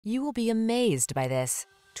You will be amazed by this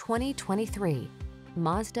 2023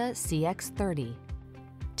 Mazda CX-30.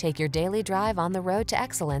 Take your daily drive on the road to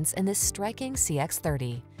excellence in this striking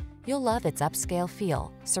CX-30. You'll love its upscale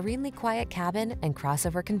feel, serenely quiet cabin, and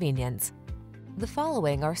crossover convenience. The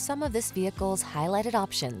following are some of this vehicle's highlighted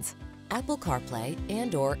options: Apple CarPlay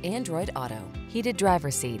and/or Android Auto, heated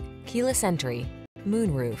driver's seat, keyless entry,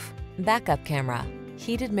 moonroof, backup camera,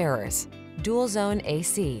 heated mirrors, dual zone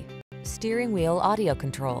AC, steering wheel audio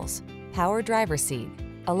controls, power driver's seat,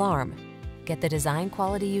 alarm. Get the design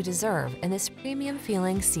quality you deserve in this premium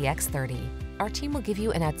feeling CX-30. Our team will give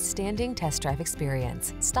you an outstanding test drive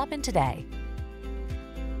experience. Stop in today.